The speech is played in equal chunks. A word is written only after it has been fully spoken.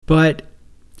But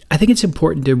I think it's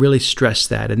important to really stress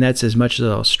that, and that's as much as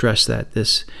I'll stress that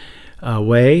this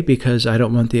way, because I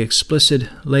don't want the explicit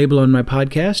label on my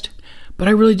podcast. But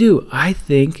I really do. I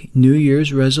think New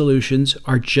Year's resolutions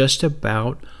are just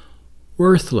about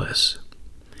worthless.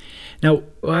 Now,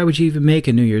 why would you even make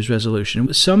a New Year's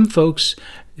resolution? Some folks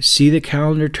see the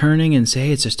calendar turning and say,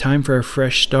 hey, it's just time for a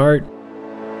fresh start.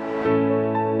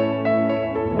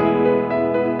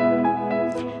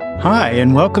 Hi,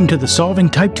 and welcome to the Solving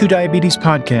Type 2 Diabetes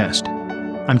podcast.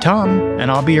 I'm Tom, and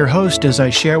I'll be your host as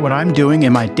I share what I'm doing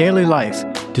in my daily life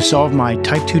to solve my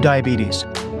type 2 diabetes.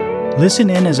 Listen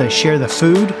in as I share the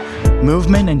food,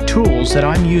 movement, and tools that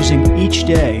I'm using each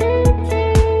day.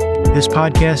 This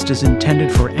podcast is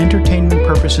intended for entertainment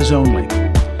purposes only.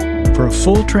 For a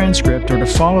full transcript or to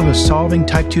follow the Solving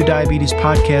Type 2 Diabetes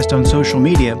podcast on social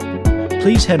media,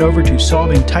 please head over to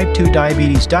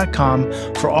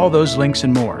solvingtype2diabetes.com for all those links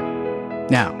and more.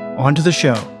 Now, on to the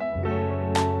show.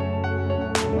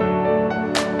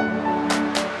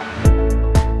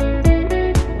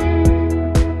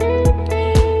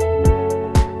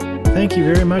 Thank you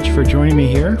very much for joining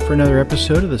me here for another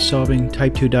episode of the Solving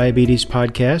Type 2 Diabetes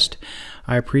podcast.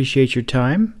 I appreciate your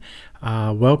time.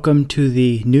 Welcome to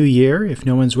the new year, if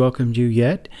no one's welcomed you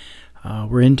yet.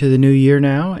 We're into the new year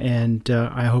now, and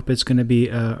I hope it's going to be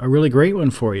a really great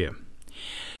one for you.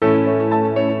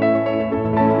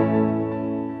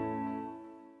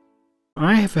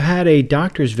 I have had a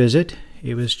doctor's visit.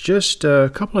 It was just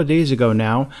a couple of days ago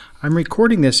now. I'm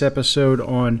recording this episode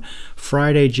on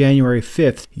Friday, January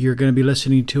 5th. You're going to be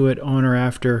listening to it on or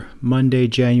after Monday,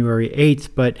 January 8th.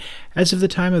 But as of the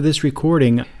time of this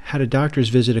recording, I had a doctor's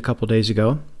visit a couple days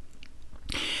ago.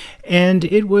 And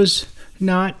it was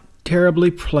not terribly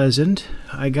pleasant.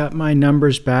 I got my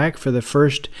numbers back for the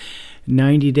first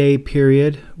 90-day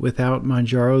period without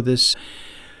Mounjaro. This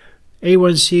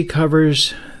A1C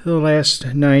covers the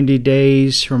last 90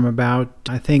 days from about,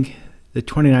 I think, the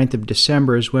 29th of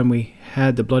December is when we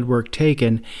had the blood work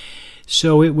taken.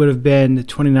 So it would have been the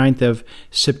 29th of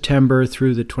September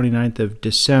through the 29th of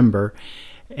December.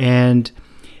 And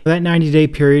that 90-day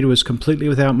period was completely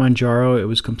without Mounjaro. It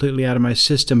was completely out of my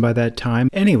system by that time.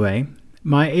 Anyway,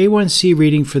 my A1C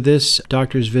reading for this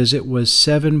doctor's visit was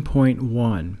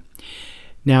 7.1.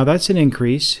 Now, that's an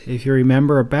increase. If you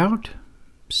remember, about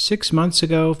 6 months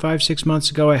ago, 5-6 months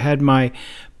ago, I had my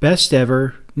best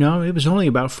ever, no, it was only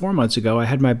about 4 months ago, I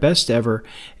had my best ever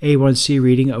A1C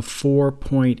reading of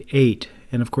 4.8.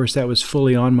 And of course, that was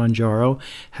fully on Mounjaro,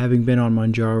 having been on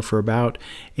Mounjaro for about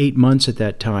 8 months at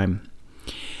that time.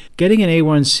 Getting an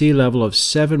A1C level of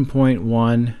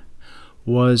 7.1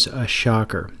 was a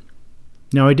shocker.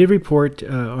 Now, I did report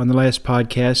on the last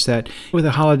podcast that with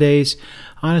the holidays,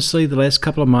 honestly, the last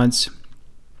couple of months,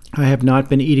 I have not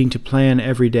been eating to plan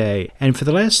every day. And for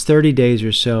the last 30 days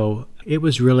or so, it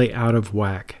was really out of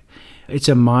whack. It's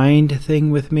a mind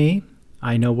thing with me.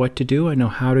 I know what to do. I know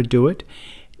how to do it.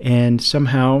 And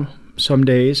somehow, some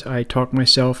days, I talk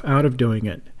myself out of doing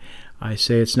it. I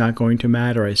say it's not going to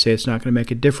matter. I say it's not going to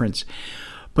make a difference.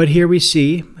 But here we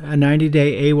see a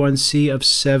 90-day A1C of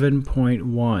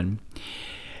 7.1.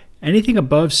 Anything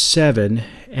above 7,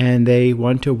 and they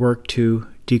want to work to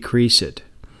decrease it.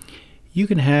 You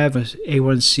can have an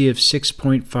A1C of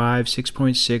 6.5,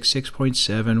 6.6,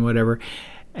 6.7, whatever,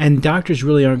 and doctors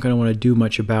really aren't going to want to do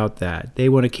much about that. They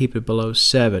want to keep it below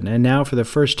 7. And now for the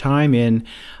first time in,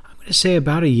 I'm going to say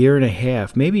about a year and a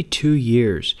half, maybe 2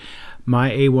 years,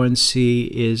 my A1C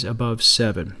is above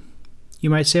 7. You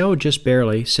might say, oh, just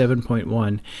barely,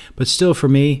 7.1. But still, for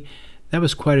me, that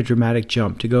was quite a dramatic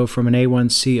jump to go from an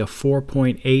A1C of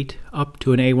 4.8 up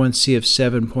to an A1C of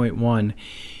 7.1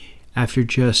 after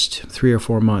just 3 or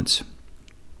 4 months.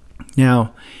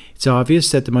 Now, it's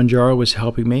obvious that the Mounjaro was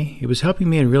helping me. It was helping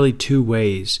me in really 2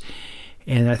 ways.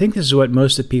 And I think this is what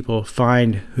most of the people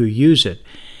find who use it.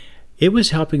 It was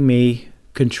helping me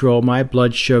control my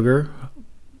blood sugar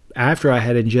after I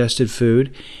had ingested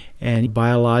food. And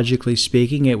biologically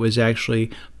speaking, it was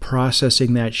actually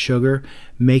processing that sugar,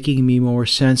 making me more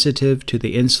sensitive to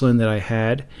the insulin that I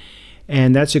had.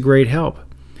 And that's a great help.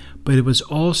 But it was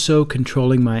also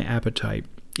controlling my appetite.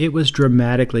 It was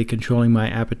dramatically controlling my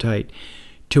appetite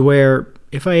to where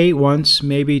if I ate once,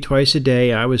 maybe twice a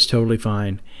day, I was totally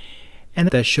fine. And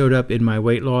that showed up in my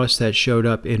weight loss, that showed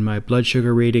up in my blood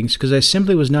sugar readings, because I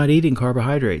simply was not eating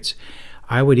carbohydrates.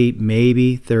 I would eat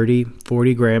maybe 30,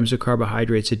 40 grams of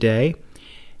carbohydrates a day,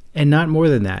 and not more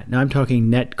than that. Now I'm talking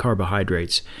net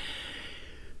carbohydrates.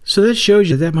 So that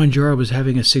shows you that Mounjaro was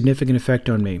having a significant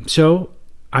effect on me. So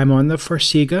I'm on the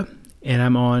Farxiga, and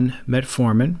I'm on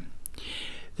metformin.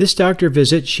 This doctor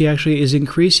visit, she actually is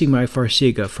increasing my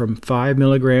Farxiga from 5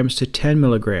 milligrams to 10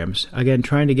 milligrams, again,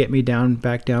 trying to get me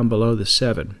back down below the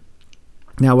 7.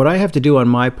 Now, what I have to do on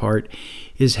my part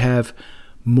is have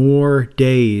more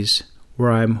days where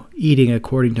I'm eating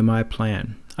according to my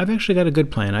plan. I've actually got a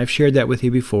good plan. I've shared that with you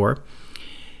before.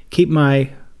 Keep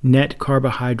my net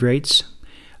carbohydrates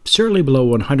certainly below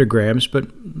 100 grams, but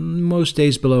most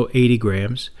days below 80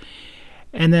 grams.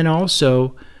 And then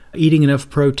also eating enough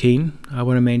protein. I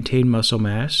want to maintain muscle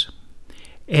mass.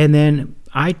 And then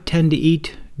I tend to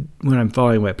eat, when I'm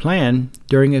following my plan,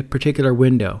 during a particular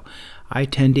window. I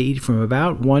tend to eat from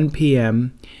about 1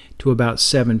 p.m. to about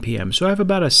 7 p.m. So I have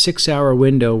about a 6-hour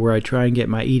window where I try and get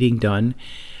my eating done.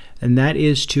 And that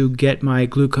is to get my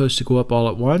glucose to go up all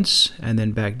at once and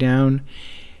then back down,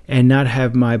 and not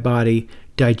have my body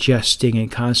digesting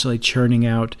and constantly churning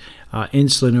out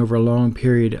insulin over a long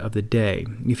period of the day.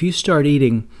 If you start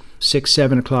eating 6,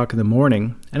 7 o'clock in the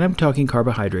morning, and I'm talking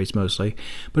carbohydrates mostly,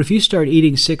 but if you start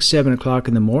eating 6, 7 o'clock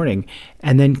in the morning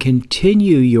and then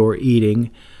continue your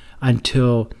eating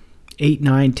until 8,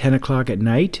 9, 10 o'clock at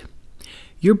night,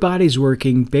 your body's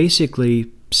working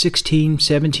basically 16,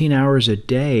 17 hours a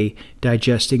day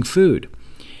digesting food.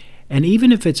 And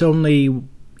even if it's only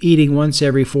eating once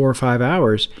every 4 or 5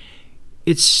 hours,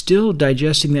 it's still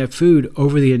digesting that food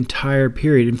over the entire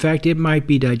period. In fact, it might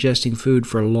be digesting food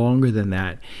for longer than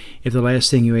that if the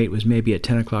last thing you ate was maybe at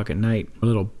 10 o'clock at night, a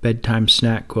little bedtime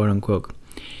snack, quote unquote.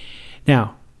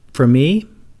 Now, for me,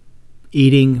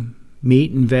 eating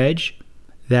meat and veg,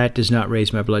 that does not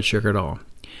raise my blood sugar at all.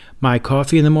 My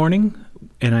coffee in the morning,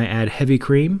 and I add heavy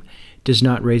cream, does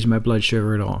not raise my blood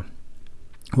sugar at all.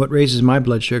 What raises my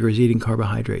blood sugar is eating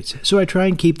carbohydrates. So I try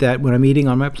and keep that, when I'm eating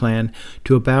on my plan,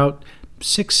 to about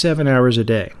 6, 7 hours a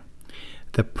day.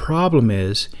 The problem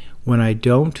is when I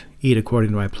don't eat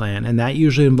according to my plan, and that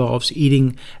usually involves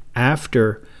eating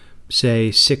after,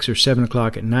 say, 6 or 7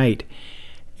 o'clock at night,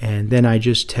 and then I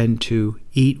just tend to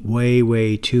eat way,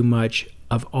 way too much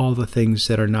of all the things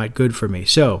that are not good for me.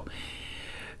 So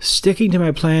sticking to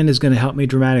my plan is going to help me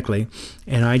dramatically,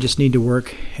 and I just need to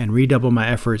work and redouble my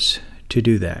efforts to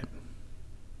do that.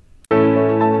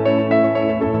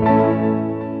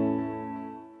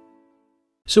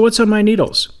 So what's on my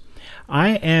needles?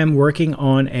 I am working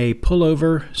on a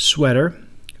pullover sweater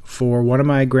for one of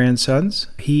my grandsons.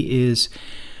 He is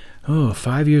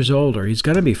 5 years old, or he's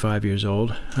going to be 5 years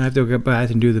old. I have to go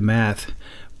back and do the math.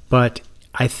 But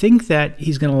I think that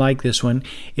he's going to like this one.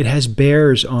 It has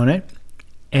bears on it,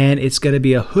 and it's going to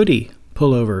be a hoodie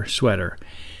pullover sweater.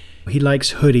 He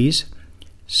likes hoodies.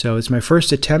 So it's my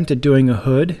first attempt at doing a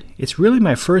hood. It's really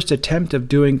my first attempt of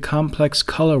doing complex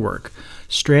color work.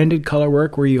 Stranded color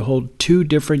work where you hold 2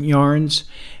 different yarns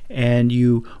and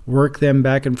you work them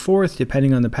back and forth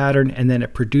depending on the pattern, and then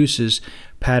it produces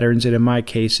patterns. And in my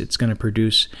case, it's going to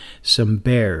produce some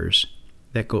bears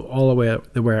that go all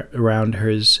the way around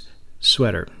his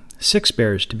sweater. 6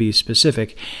 bears to be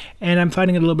specific. And I'm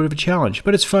finding it a little bit of a challenge,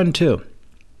 but it's fun too.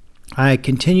 I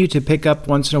continue to pick up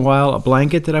once in a while a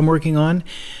blanket that I'm working on.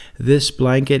 This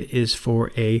blanket is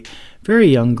for a very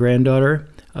young granddaughter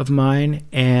of mine,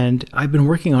 and I've been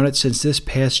working on it since this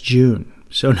past June.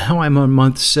 So now I'm on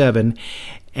month 7,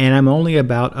 and I'm only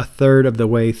about a third of the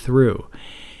way through.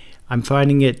 I'm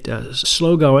finding it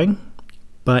slow going,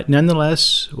 but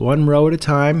nonetheless, one row at a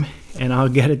time, and I'll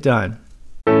get it done.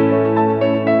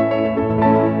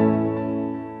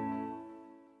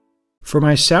 For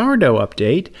my sourdough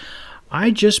update,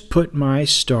 I just put my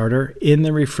starter in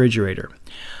the refrigerator.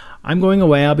 I'm going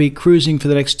away. I'll be cruising for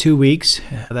the next 2 weeks.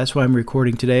 That's why I'm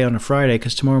recording today on a Friday,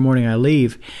 because tomorrow morning I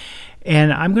leave.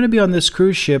 And I'm going to be on this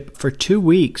cruise ship for 2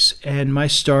 weeks, and my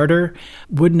starter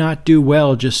would not do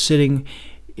well just sitting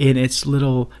in its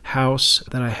little house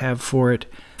that I have for it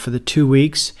for the 2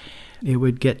 weeks. It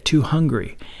would get too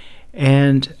hungry.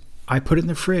 And I put it in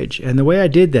the fridge. And the way I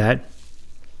did that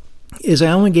is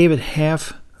I only gave it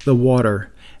half the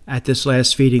water at this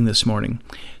last feeding this morning.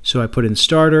 So I put in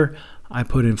starter, I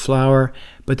put in flour,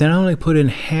 but then I only put in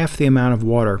half the amount of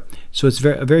water. So it's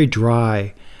a very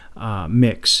dry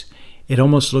mix. It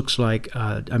almost looks like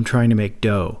I'm trying to make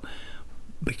dough,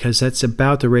 because that's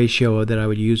about the ratio that I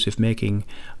would use if making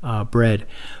bread.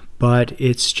 But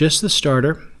it's just the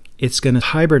starter. It's going to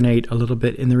hibernate a little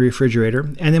bit in the refrigerator.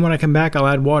 And then when I come back, I'll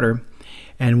add water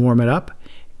and warm it up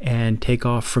and take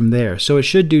off from there. So it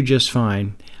should do just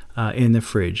fine in the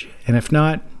fridge. And if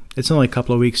not, it's only a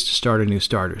couple of weeks to start a new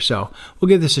starter. So we'll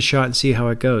give this a shot and see how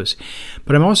it goes.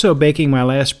 But I'm also baking my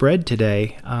last bread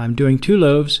today. I'm doing 2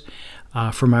 loaves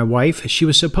for my wife. She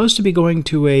was supposed to be going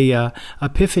to a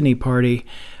Epiphany party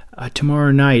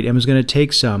tomorrow night and was going to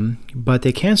take some, but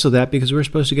they canceled that because we're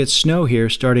supposed to get snow here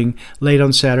starting late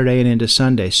on Saturday and into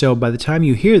Sunday. So by the time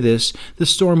you hear this, the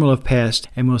storm will have passed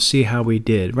and we'll see how we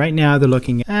did. Right now they're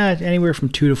looking at anywhere from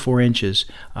 2 to 4 inches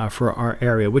for our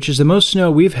area, which is the most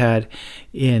snow we've had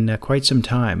in quite some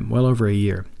time, well over a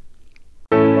year.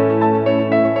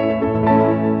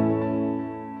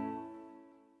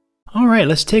 All right,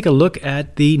 let's take a look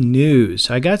at the news.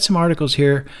 I got some articles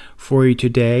here for you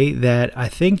today that I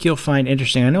think you'll find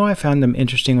interesting. I know I found them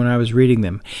interesting when I was reading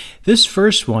them. This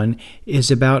first one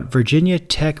is about Virginia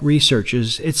Tech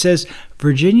researchers. It says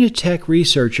Virginia Tech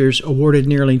researchers awarded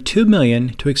nearly $2 million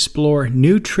to explore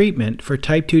new treatment for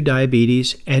type 2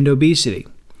 diabetes and obesity.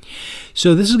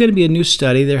 So this is going to be a new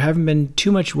study. There haven't been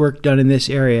too much work done in this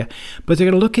area, but they're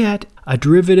going to look at a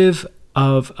derivative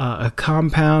of a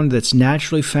compound that's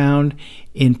naturally found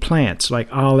in plants like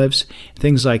olives,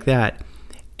 things like that.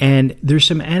 And there's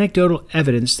some anecdotal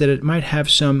evidence that it might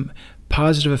have some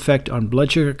positive effect on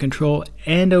blood sugar control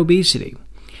and obesity.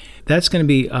 That's going to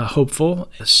be a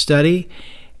hopeful study,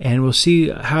 and we'll see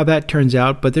how that turns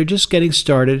out, but they're just getting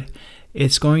started.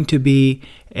 It's going to be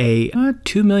a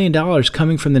 $2 million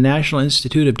coming from the National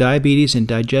Institute of Diabetes and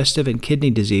Digestive and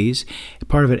Kidney Disease,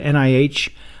 part of an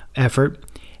NIH effort.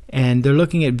 And they're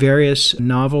looking at various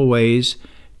novel ways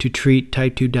to treat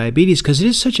type 2 diabetes because it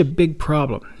is such a big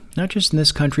problem, not just in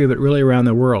this country, but really around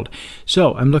the world.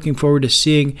 So I'm looking forward to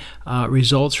seeing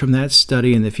results from that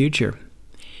study in the future.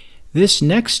 This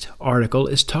next article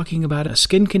is talking about a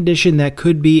skin condition that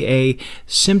could be a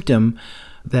symptom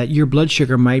that your blood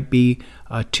sugar might be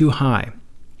too high.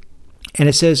 And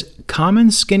it says,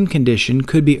 common skin condition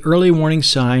could be early warning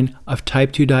sign of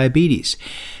type 2 diabetes.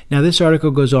 Now, this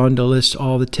article goes on to list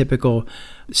all the typical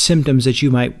symptoms that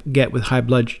you might get with high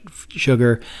blood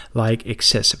sugar, like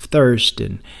excessive thirst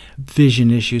and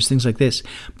vision issues, things like this.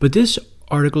 But this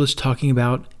article is talking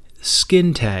about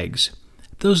skin tags.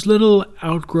 Those little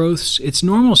outgrowths, it's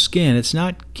normal skin. It's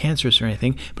not cancerous or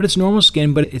anything, but it's normal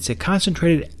skin, but it's a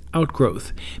concentrated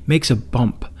outgrowth, makes a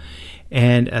bump.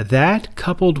 And that,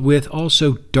 coupled with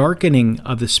also darkening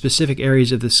of the specific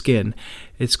areas of the skin,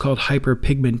 it's called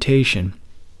hyperpigmentation.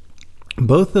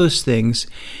 Both those things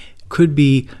could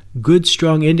be good,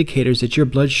 strong indicators that your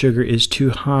blood sugar is too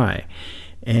high.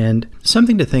 And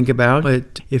something to think about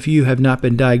if you have not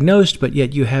been diagnosed, but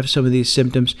yet you have some of these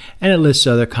symptoms, and it lists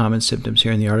other common symptoms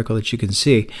here in the article that you can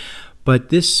see. But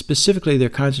this specifically, they're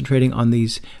concentrating on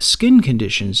these skin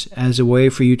conditions as a way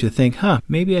for you to think,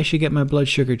 maybe I should get my blood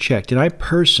sugar checked. And I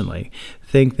personally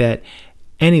think that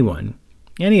anyone,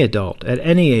 any adult at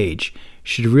any age,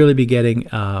 should really be getting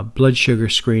blood sugar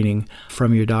screening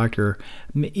from your doctor.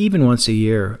 Even once a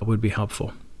year would be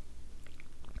helpful.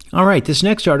 All right, this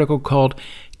next article called,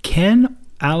 Can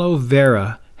Aloe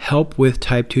Vera Help with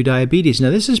Type 2 Diabetes? Now,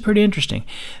 this is pretty interesting.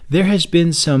 There has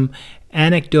been some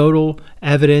anecdotal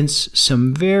evidence,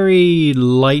 some very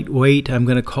lightweight, I'm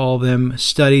going to call them,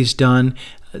 studies done.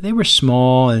 They were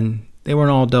small and they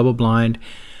weren't all double-blind.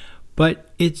 But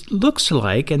it looks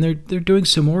like, and they're doing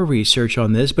some more research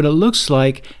on this, but it looks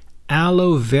like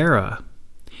aloe vera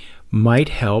might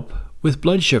help with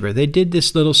blood sugar. They did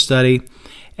this little study,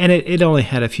 and it only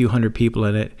had a few hundred people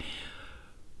in it.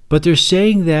 But they're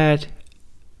saying that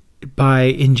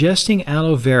by ingesting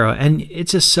aloe vera, and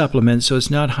it's a supplement, so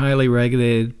it's not highly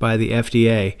regulated by the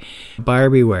FDA, buyer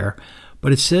beware,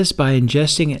 but it says by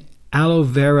ingesting aloe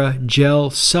vera gel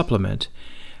supplement,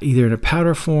 either in a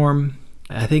powder form,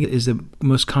 I think it is the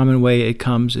most common way it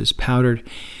comes is powdered.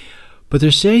 But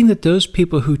they're saying that those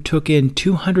people who took in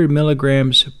 200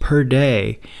 milligrams per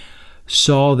day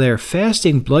saw their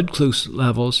fasting blood glucose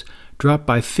levels drop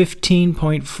by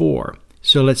 15.4.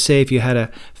 So let's say if you had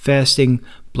a fasting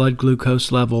blood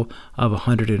glucose level of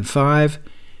 105,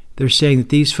 they're saying that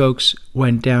these folks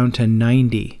went down to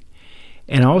 90.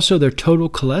 And also their total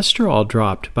cholesterol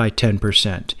dropped by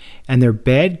 10%, and their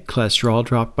bad cholesterol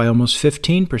dropped by almost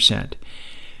 15%.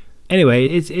 Anyway,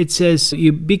 it says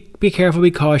you be careful,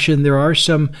 be cautious. There are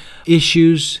some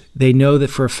issues. They know that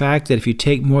for a fact that if you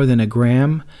take more than a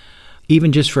gram,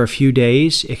 even just for a few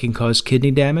days, it can cause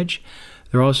kidney damage.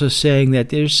 They're also saying that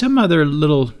there's some other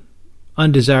little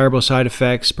undesirable side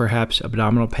effects, perhaps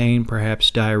abdominal pain, perhaps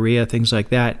diarrhea, things like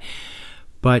that.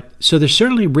 But so there's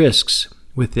certainly risks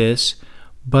with this,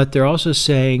 but they're also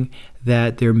saying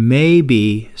that there may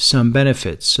be some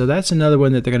benefits. So that's another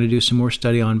one that they're going to do some more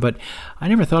study on, but I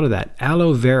never thought of that.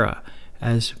 Aloe vera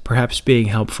as perhaps being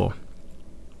helpful.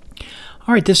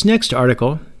 All right, this next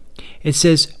article, it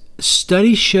says,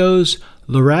 study shows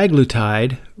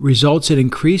liraglutide results in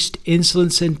increased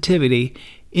insulin sensitivity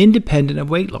independent of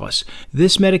weight loss.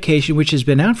 This medication, which has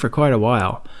been out for quite a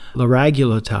while,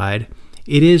 liraglutide,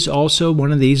 it is also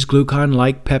one of these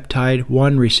glucagon-like peptide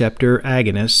 1 receptor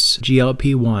agonists,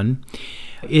 GLP-1.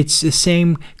 It's the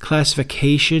same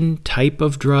classification type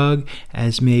of drug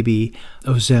as maybe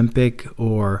Ozempic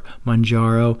or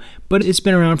Mounjaro, but it's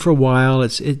been around for a while.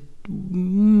 It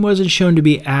wasn't shown to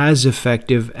be as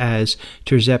effective as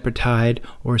tirzepatide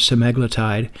or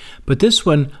semaglutide. But this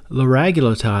one,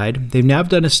 liraglutide, they've now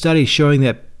done a study showing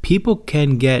that people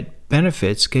can get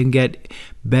benefits, can get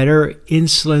better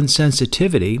insulin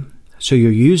sensitivity, so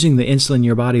you're using the insulin in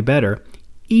your body better,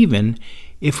 even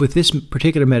if with this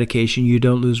particular medication you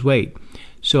don't lose weight.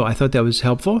 So I thought that was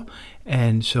helpful.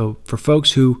 And so for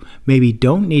folks who maybe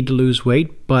don't need to lose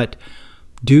weight, but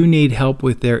do need help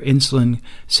with their insulin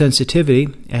sensitivity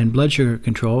and blood sugar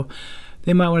control,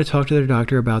 they might want to talk to their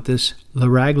doctor about this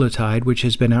liraglutide, which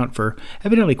has been out for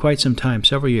evidently quite some time,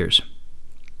 several years.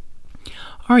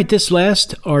 All right, this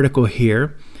last article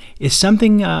here is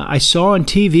something I saw on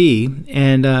TV,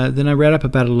 and then I read up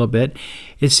about it a little bit.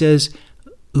 It says,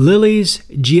 Lilly's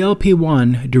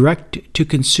GLP-1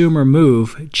 direct-to-consumer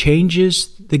move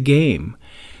changes the game.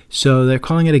 So they're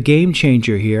calling it a game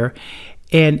changer here.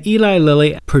 And Eli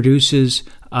Lilly produces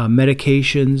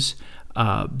medications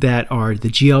that are the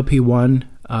GLP-1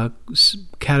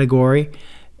 category,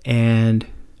 and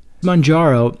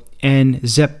Mounjaro and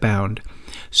Zepbound.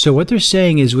 So what they're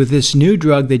saying is with this new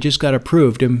drug that just got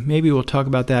approved, and maybe we'll talk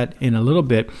about that in a little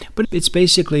bit, but it's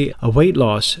basically a weight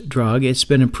loss drug. It's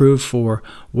been approved for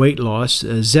weight loss.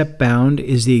 Zepbound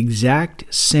is the exact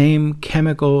same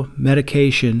chemical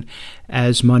medication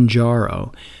as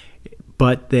Mounjaro,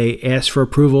 but they asked for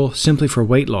approval simply for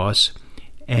weight loss,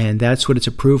 and that's what it's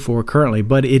approved for currently.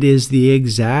 But it is the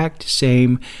exact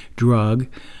same drug,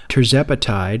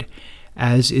 tirzepatide,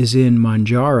 as is in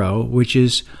Mounjaro, which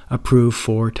is approved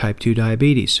for type 2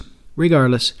 diabetes.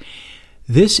 Regardless,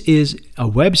 this is a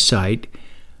website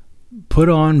put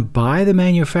on by the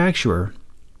manufacturer.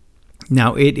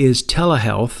 Now, it is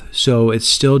telehealth, so it's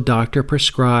still doctor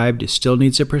prescribed. It still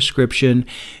needs a prescription.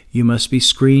 You must be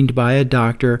screened by a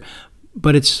doctor,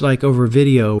 but it's like over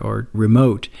video or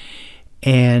remote.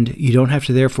 And you don't have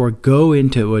to therefore go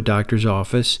into a doctor's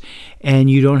office, and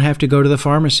you don't have to go to the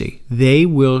pharmacy. The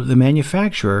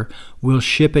manufacturer will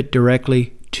ship it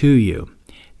directly to you.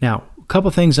 Now, a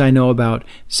couple things I know about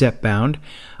Zepbound.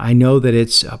 I know that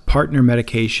it's a partner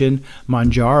medication.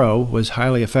 Mounjaro was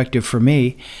highly effective for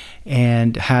me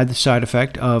and had the side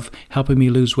effect of helping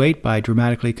me lose weight by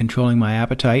dramatically controlling my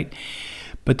appetite.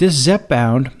 But this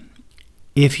Zepbound,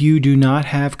 if you do not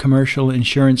have commercial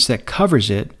insurance that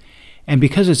covers it, and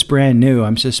because it's brand new,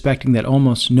 I'm suspecting that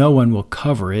almost no one will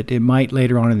cover it. It might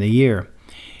later on in the year.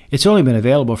 It's only been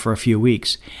available for a few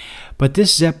weeks. But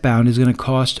this Zepbound is going to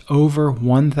cost over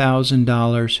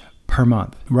 $1,000 per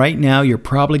month. Right now, you're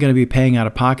probably going to be paying out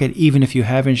of pocket, even if you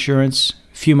have insurance.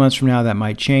 A few months from now, that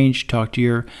might change. Talk to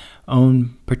your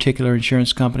own particular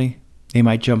insurance company. They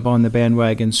might jump on the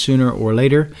bandwagon sooner or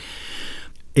later.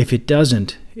 If it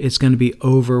doesn't, it's going to be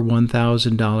over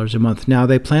 $1,000 a month. Now,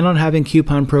 they plan on having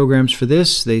coupon programs for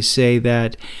this. They say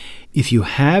that if you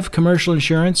have commercial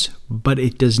insurance, but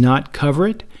it does not cover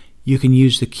it, you can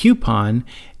use the coupon,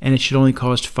 and it should only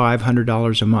cost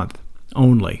 $500 a month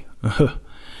only.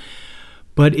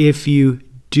 But if you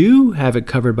do have it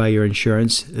covered by your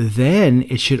insurance, then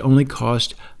it should only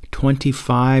cost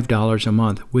 $25 a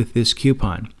month with this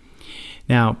coupon.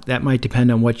 Now, that might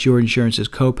depend on what your insurance's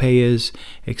copay is,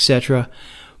 etc.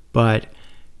 But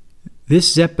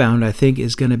this Zepbound, I think,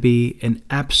 is going to be an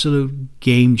absolute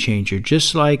game changer.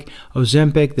 Just like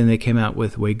Ozempic, then they came out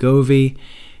with Wegovy,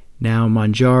 now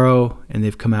Mounjaro, and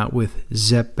they've come out with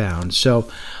Zepbound. So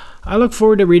I look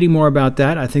forward to reading more about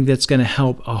that. I think that's going to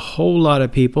help a whole lot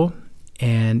of people.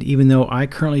 And even though I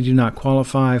currently do not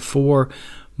qualify for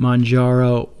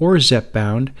Mounjaro or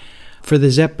Zepbound, for the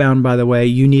Zepbound, by the way,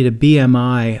 you need a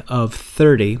BMI of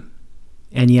 30.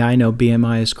 And yeah, I know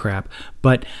BMI is crap,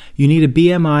 but you need a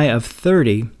BMI of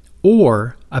 30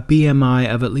 or a BMI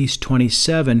of at least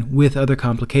 27 with other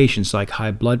complications like high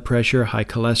blood pressure, high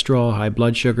cholesterol, high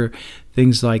blood sugar,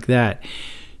 things like that.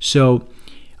 So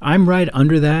I'm right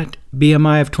under that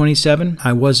BMI of 27.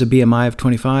 I was a BMI of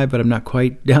 25, but I'm not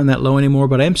quite down that low anymore,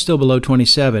 but I am still below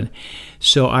 27.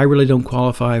 So I really don't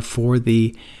qualify for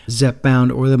the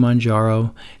Zepbound or the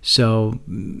Mounjaro. So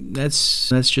that's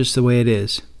just the way it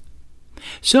is.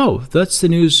 So that's the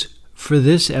news for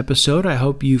this episode. I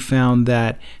hope you found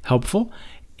that helpful.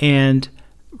 And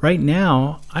right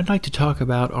now, I'd like to talk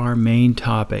about our main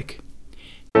topic.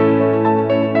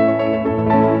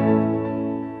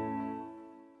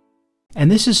 And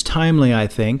this is timely, I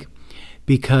think,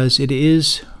 because it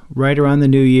is right around the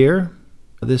new year.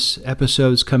 This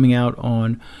episode's coming out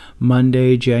on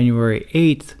Monday, January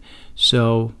 8th.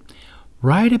 So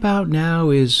right about now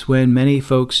is when many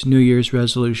folks' New Year's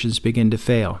resolutions begin to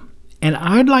fail. And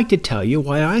I'd like to tell you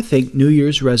why I think New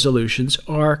Year's resolutions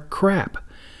are crap.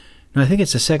 Now, I think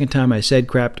it's the second time I said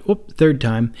crap, third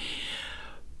time.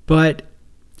 But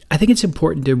I think it's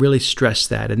important to really stress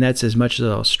that, and that's as much as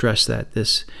I'll stress that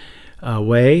this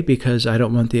way, because I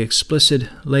don't want the explicit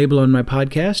label on my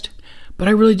podcast. But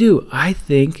I really do. I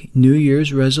think New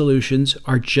Year's resolutions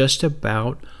are just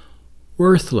about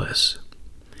worthless.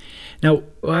 Now,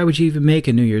 why would you even make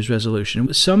a New Year's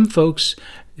resolution? Some folks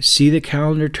see the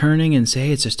calendar turning and say,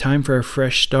 hey, it's just time for a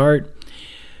fresh start.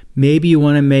 Maybe you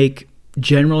want to make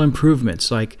general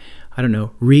improvements like, I don't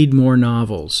know, read more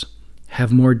novels,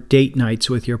 have more date nights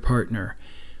with your partner,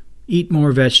 eat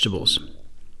more vegetables.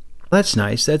 That's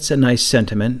nice. That's a nice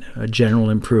sentiment, a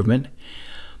general improvement.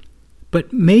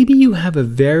 But maybe you have a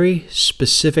very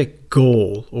specific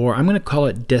goal, or I'm going to call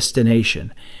it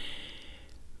destination.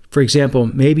 For example,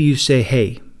 maybe you say,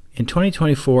 hey, in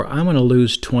 2024, I'm going to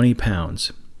lose 20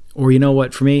 pounds. Or you know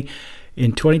what, for me,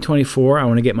 in 2024, I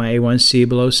want to get my A1C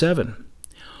below 7.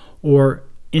 Or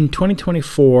in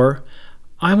 2024,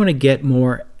 I want to get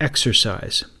more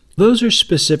exercise. Those are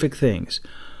specific things.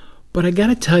 But I got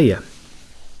to tell you,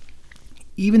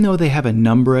 even though they have a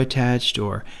number attached,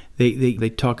 or they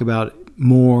talk about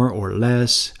more or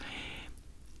less,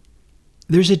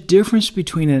 there's a difference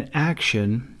between an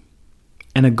action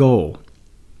and a goal.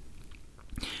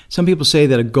 Some people say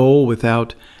that a goal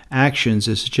without actions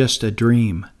is just a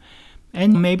dream.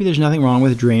 And maybe there's nothing wrong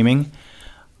with dreaming.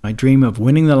 I dream of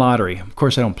winning the lottery. Of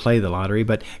course, I don't play the lottery,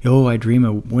 but, I dream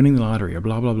of winning the lottery, or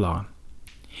blah, blah, blah.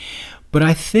 But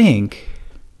I think,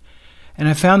 and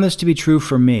I found this to be true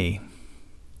for me,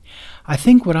 I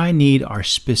think what I need are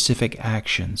specific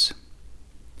actions.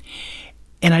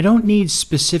 And I don't need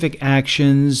specific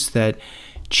actions that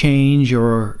change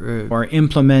or are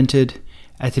implemented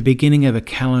at the beginning of a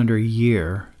calendar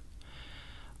year.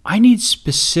 I need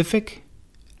specific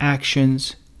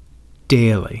actions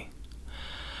daily.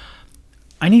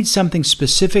 I need something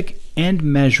specific and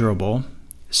measurable,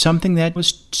 something that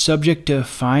was subject to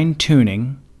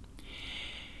fine-tuning,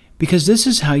 because this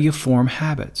is how you form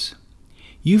habits.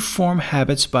 You form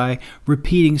habits by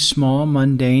repeating small,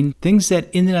 mundane things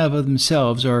that in and of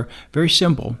themselves are very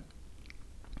simple.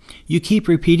 You keep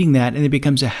repeating that and it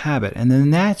becomes a habit, and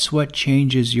then that's what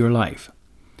changes your life.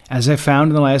 As I found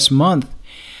in the last month,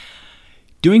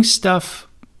 doing stuff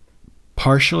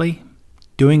partially,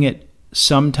 doing it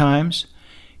sometimes,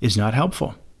 is not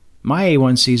helpful. My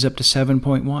A1C is up to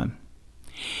 7.1.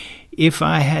 If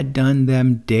I had done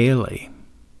them daily,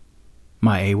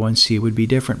 my A1C would be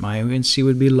different. My A1C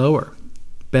would be lower,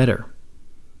 better.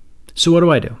 So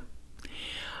what do?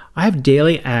 I have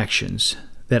daily actions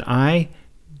that I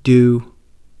do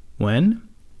when?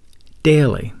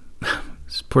 Daily.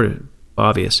 It's pretty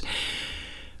obvious,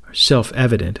 or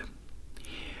self-evident.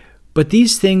 But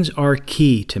these things are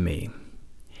key to me,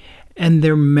 and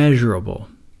they're measurable,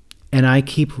 and I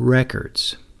keep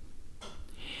records.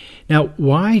 Now,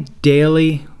 why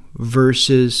daily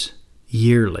versus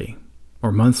yearly,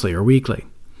 or monthly, or weekly?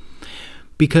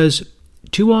 Because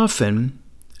too often,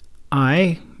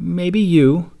 maybe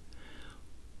you,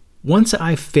 once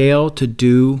I fail to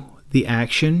do the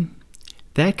action,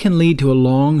 that can lead to a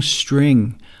long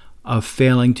string of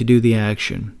failing to do the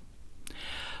action.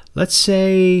 Let's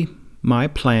say my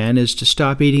plan is to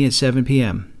stop eating at 7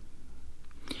 p.m.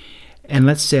 And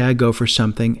let's say I go for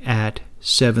something at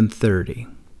 7:30.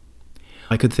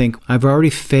 I could think, I've already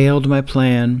failed my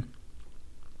plan.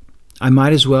 I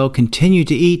might as well continue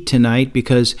to eat tonight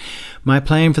because my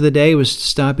plan for the day was to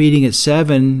stop eating at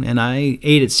 7 and I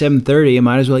ate at 7:30. I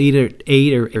might as well eat at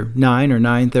 8 or 9 or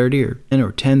 9:30 or 10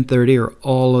 or 10:30 or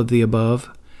all of the above.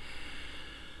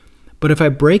 But if I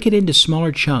break it into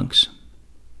smaller chunks,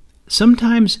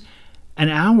 sometimes an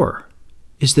hour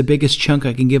is the biggest chunk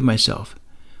I can give myself.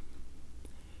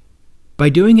 By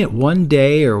doing it one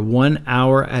day or 1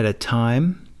 hour at a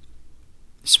time,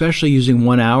 especially using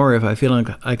 1 hour if I feel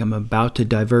like I'm about to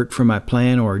divert from my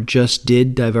plan or just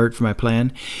did divert from my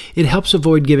plan, it helps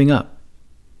avoid giving up.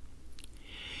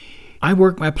 I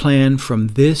work my plan from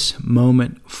this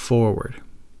moment forward.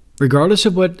 Regardless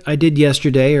of what I did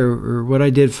yesterday or what I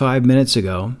did 5 minutes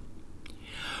ago,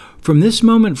 from this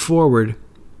moment forward,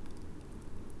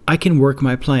 I can work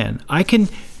my plan. I can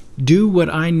do what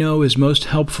I know is most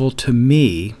helpful to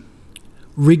me,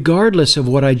 regardless of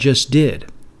what I just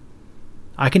did.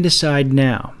 I can decide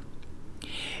now.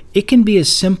 It can be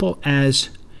as simple as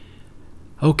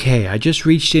Okay, I just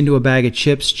reached into a bag of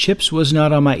chips. Chips was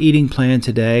not on my eating plan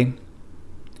today.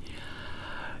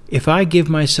 If I give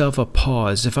myself a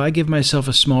pause, if I give myself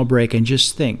a small break and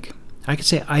just think, I can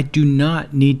say I do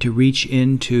not need to reach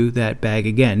into that bag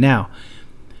again. Now,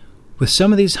 with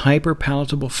some of these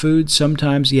hyper-palatable foods,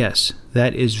 sometimes, yes,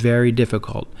 that is very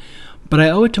difficult. But I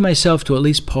owe it to myself to at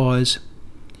least pause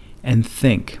and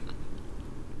think.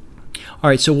 All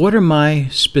right, so what are my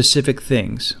specific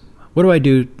things? What do I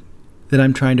do that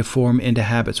I'm trying to form into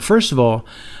habits? First of all,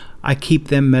 I keep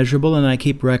them measurable and I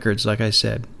keep records, like I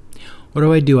said.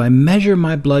 What do? I measure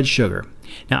my blood sugar.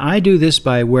 Now, I do this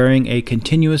by wearing a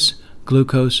continuous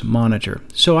glucose monitor.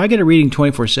 So I get a reading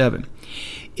 24/7.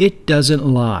 It doesn't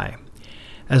lie.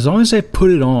 As long as I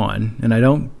put it on and I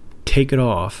don't take it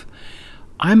off,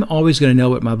 I'm always going to know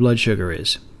what my blood sugar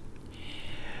is.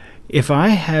 If I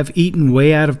have eaten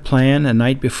way out of plan a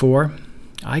night before,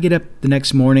 I get up the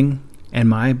next morning and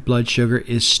my blood sugar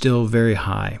is still very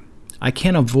high. I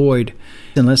can't avoid,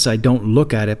 unless I don't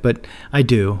look at it, but I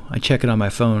do. I check it on my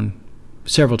phone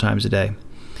several times a day.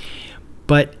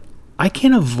 But I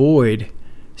can't avoid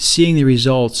seeing the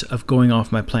results of going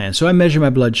off my plan. So I measure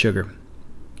my blood sugar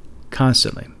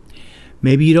constantly.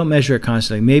 Maybe you don't measure it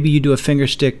constantly. Maybe you do a finger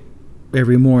stick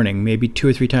every morning, maybe 2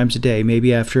 or 3 times a day,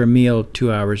 maybe after a meal,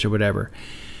 2 hours or whatever.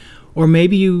 Or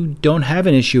maybe you don't have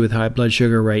an issue with high blood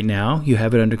sugar right now. You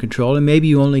have it under control, and maybe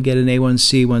you only get an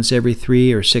A1C once every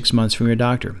 3 or 6 months from your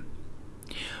doctor.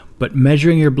 But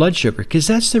measuring your blood sugar, because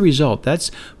that's the result. That's,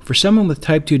 for someone with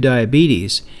type 2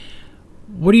 diabetes,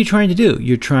 what are you trying to do?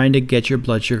 You're trying to get your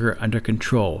blood sugar under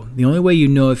control. The only way you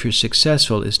know if you're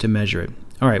successful is to measure it.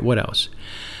 All right, what else?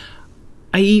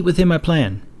 I eat within my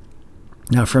plan.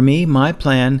 Now, for me, my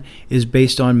plan is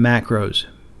based on macros,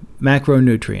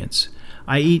 macronutrients.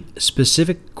 I eat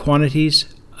specific quantities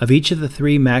of each of the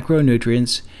 3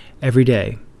 macronutrients every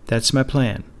day. That's my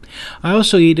plan. I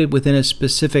also eat it within a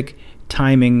specific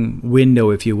timing window,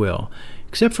 if you will.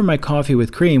 Except for my coffee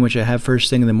with cream, which I have first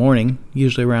thing in the morning,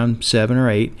 usually around 7 or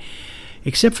 8.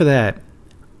 Except for that,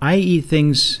 I eat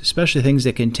things, especially things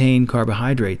that contain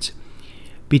carbohydrates,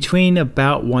 between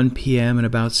about 1 p.m. and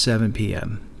about 7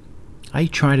 p.m. I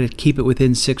try to keep it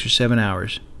within 6 or 7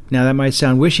 hours. Now, that might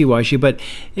sound wishy-washy, but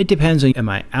it depends on, am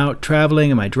I out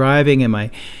traveling? Am I driving? Am I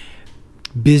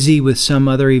busy with some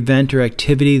other event or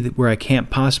activity where I can't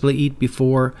possibly eat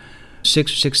before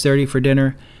 6 or 6:30 for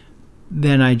dinner?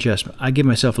 Then I give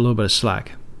myself a little bit of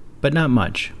slack, but not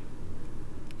much.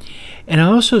 And I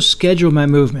also schedule my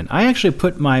movement. I actually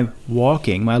put my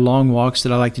walking, my long walks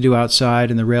that I like to do outside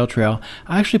in the rail trail,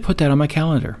 I actually put that on my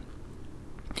calendar.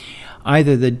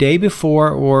 Either the day before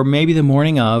or maybe the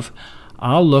morning of,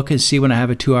 I'll look and see when I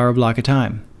have a 2-hour block of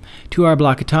time. 2-hour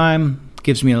block of time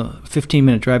gives me a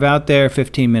 15-minute drive out there,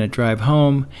 15-minute drive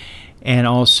home, and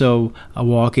also a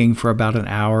walking for about an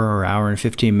hour or hour and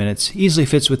 15 minutes. Easily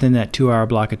fits within that 2-hour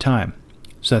block of time.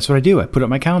 So that's what I do. I put it on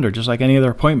my calendar just like any other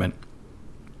appointment.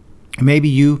 Maybe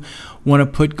you want to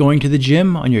put going to the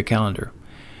gym on your calendar.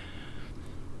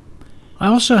 I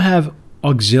also have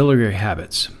auxiliary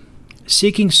habits.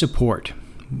 Seeking support,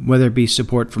 whether it be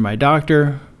support from my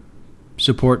doctor,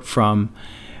 support from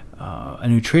a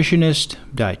nutritionist,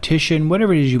 dietitian,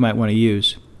 whatever it is you might want to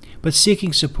use, but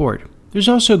seeking support. There's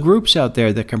also groups out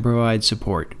there that can provide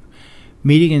support,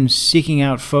 meeting and seeking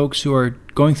out folks who are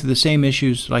going through the same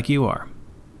issues like you are.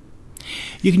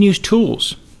 You can use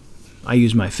tools. I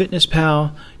use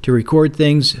MyFitnessPal to record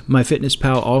things.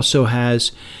 MyFitnessPal also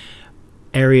has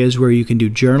areas where you can do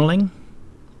journaling.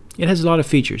 It has a lot of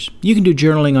features. You can do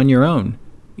journaling on your own,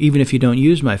 even if you don't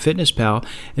use MyFitnessPal.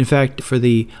 In fact, for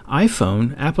the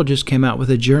iPhone, Apple just came out with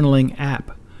a journaling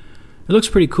app. It looks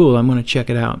pretty cool. I'm going to check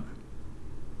it out.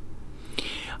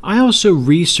 I also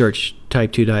research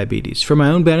type 2 diabetes for my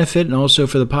own benefit and also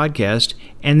for the podcast,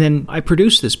 and then I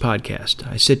produce this podcast.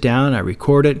 I sit down, I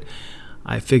record it,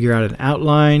 I figure out an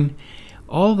outline.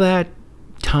 All that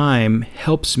time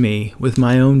helps me with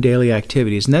my own daily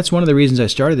activities, and that's one of the reasons I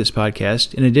started this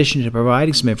podcast. In addition to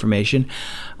providing some information,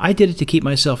 I did it to keep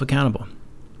myself accountable.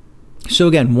 So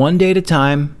again, one day at a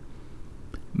time,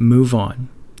 move on.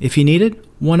 If you need it,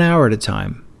 1 hour at a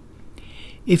time.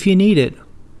 If you need it,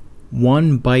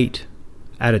 1 bite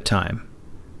at a time.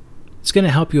 It's going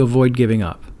to help you avoid giving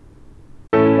up.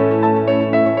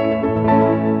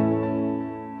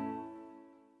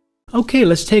 Okay,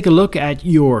 let's take a look at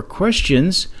your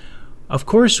questions. Of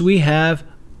course, we have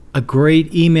a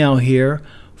great email here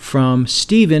from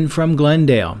Stephen from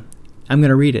Glendale. I'm going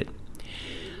to read it.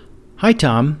 Hi,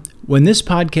 Tom. When this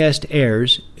podcast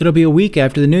airs, it'll be a week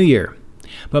after the New Year.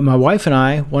 But my wife and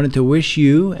I wanted to wish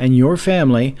you and your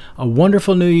family a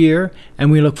wonderful new year,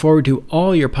 and we look forward to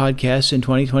all your podcasts in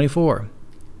 2024.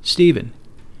 Stephen.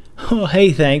 Oh,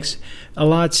 hey, thanks a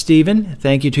lot, Stephen.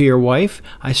 Thank you to your wife.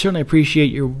 I certainly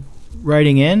appreciate your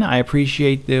writing in. I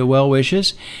appreciate the well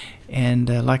wishes. And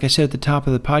like I said at the top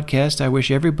of the podcast, I wish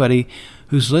everybody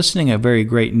who's listening a very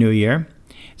great new year.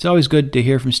 It's always good to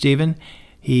hear from Stephen.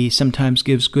 He sometimes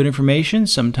gives good information,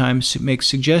 sometimes makes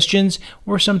suggestions,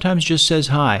 or sometimes just says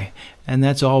hi, and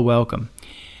that's all welcome.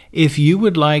 If you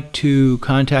would like to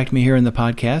contact me here in the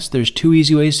podcast, there's 2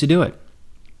 easy ways to do it.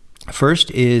 First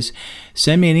is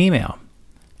send me an email,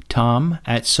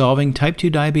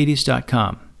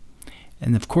 tom@solvingtype2diabetes.com.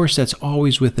 And of course, that's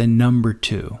always with the number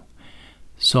 2,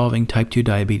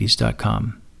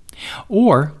 solvingtype2diabetes.com.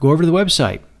 Or go over to the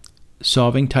website,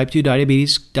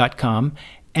 solvingtype2diabetes.com,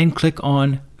 and click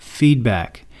on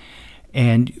feedback.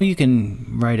 And you can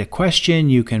write a question,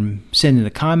 you can send in a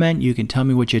comment, you can tell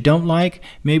me what you don't like.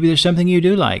 Maybe there's something you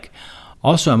do like.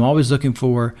 Also, I'm always looking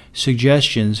for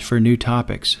suggestions for new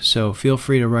topics, so feel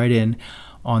free to write in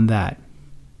on that.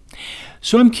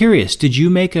 So I'm curious, did you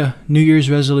make a New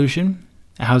Year's resolution?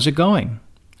 How's it going?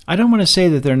 I don't want to say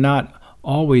that they're not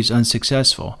always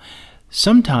unsuccessful.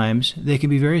 Sometimes they can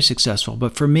be very successful,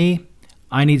 but for me,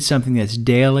 I need something that's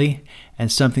daily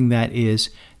and something that is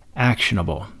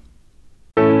actionable.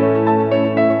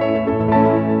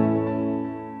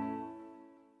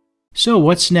 So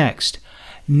what's next?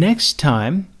 Next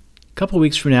time, a couple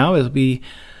weeks from now, it'll be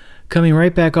coming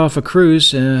right back off a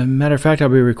cruise. Matter of fact, I'll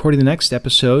be recording the next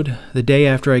episode the day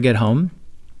after I get home.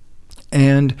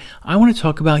 And I want to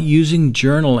talk about using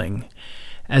journaling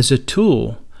as a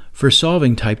tool for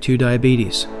solving type 2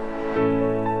 diabetes.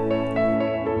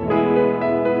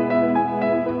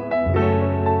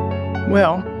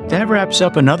 Well, that wraps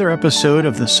up another episode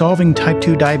of the Solving Type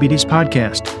 2 Diabetes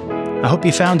podcast. I hope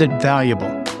you found it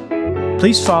valuable.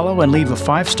 Please follow and leave a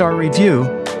 5-star review,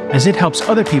 as it helps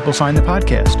other people find the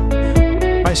podcast.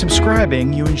 By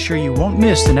subscribing, you ensure you won't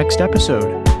miss the next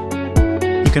episode.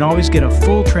 You can always get a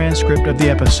full transcript of the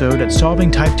episode at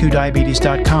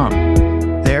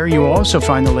solvingtype2diabetes.com. There you will also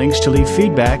find the links to leave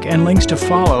feedback and links to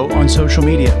follow on social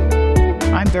media.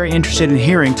 I'm very interested in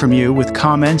hearing from you with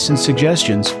comments and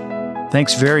suggestions.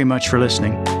 Thanks very much for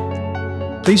listening.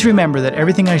 Please remember that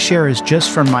everything I share is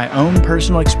just from my own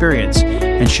personal experience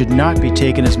and should not be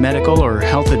taken as medical or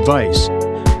health advice.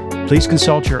 Please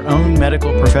consult your own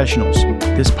medical professionals.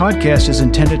 This podcast is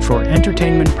intended for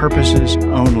entertainment purposes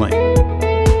only.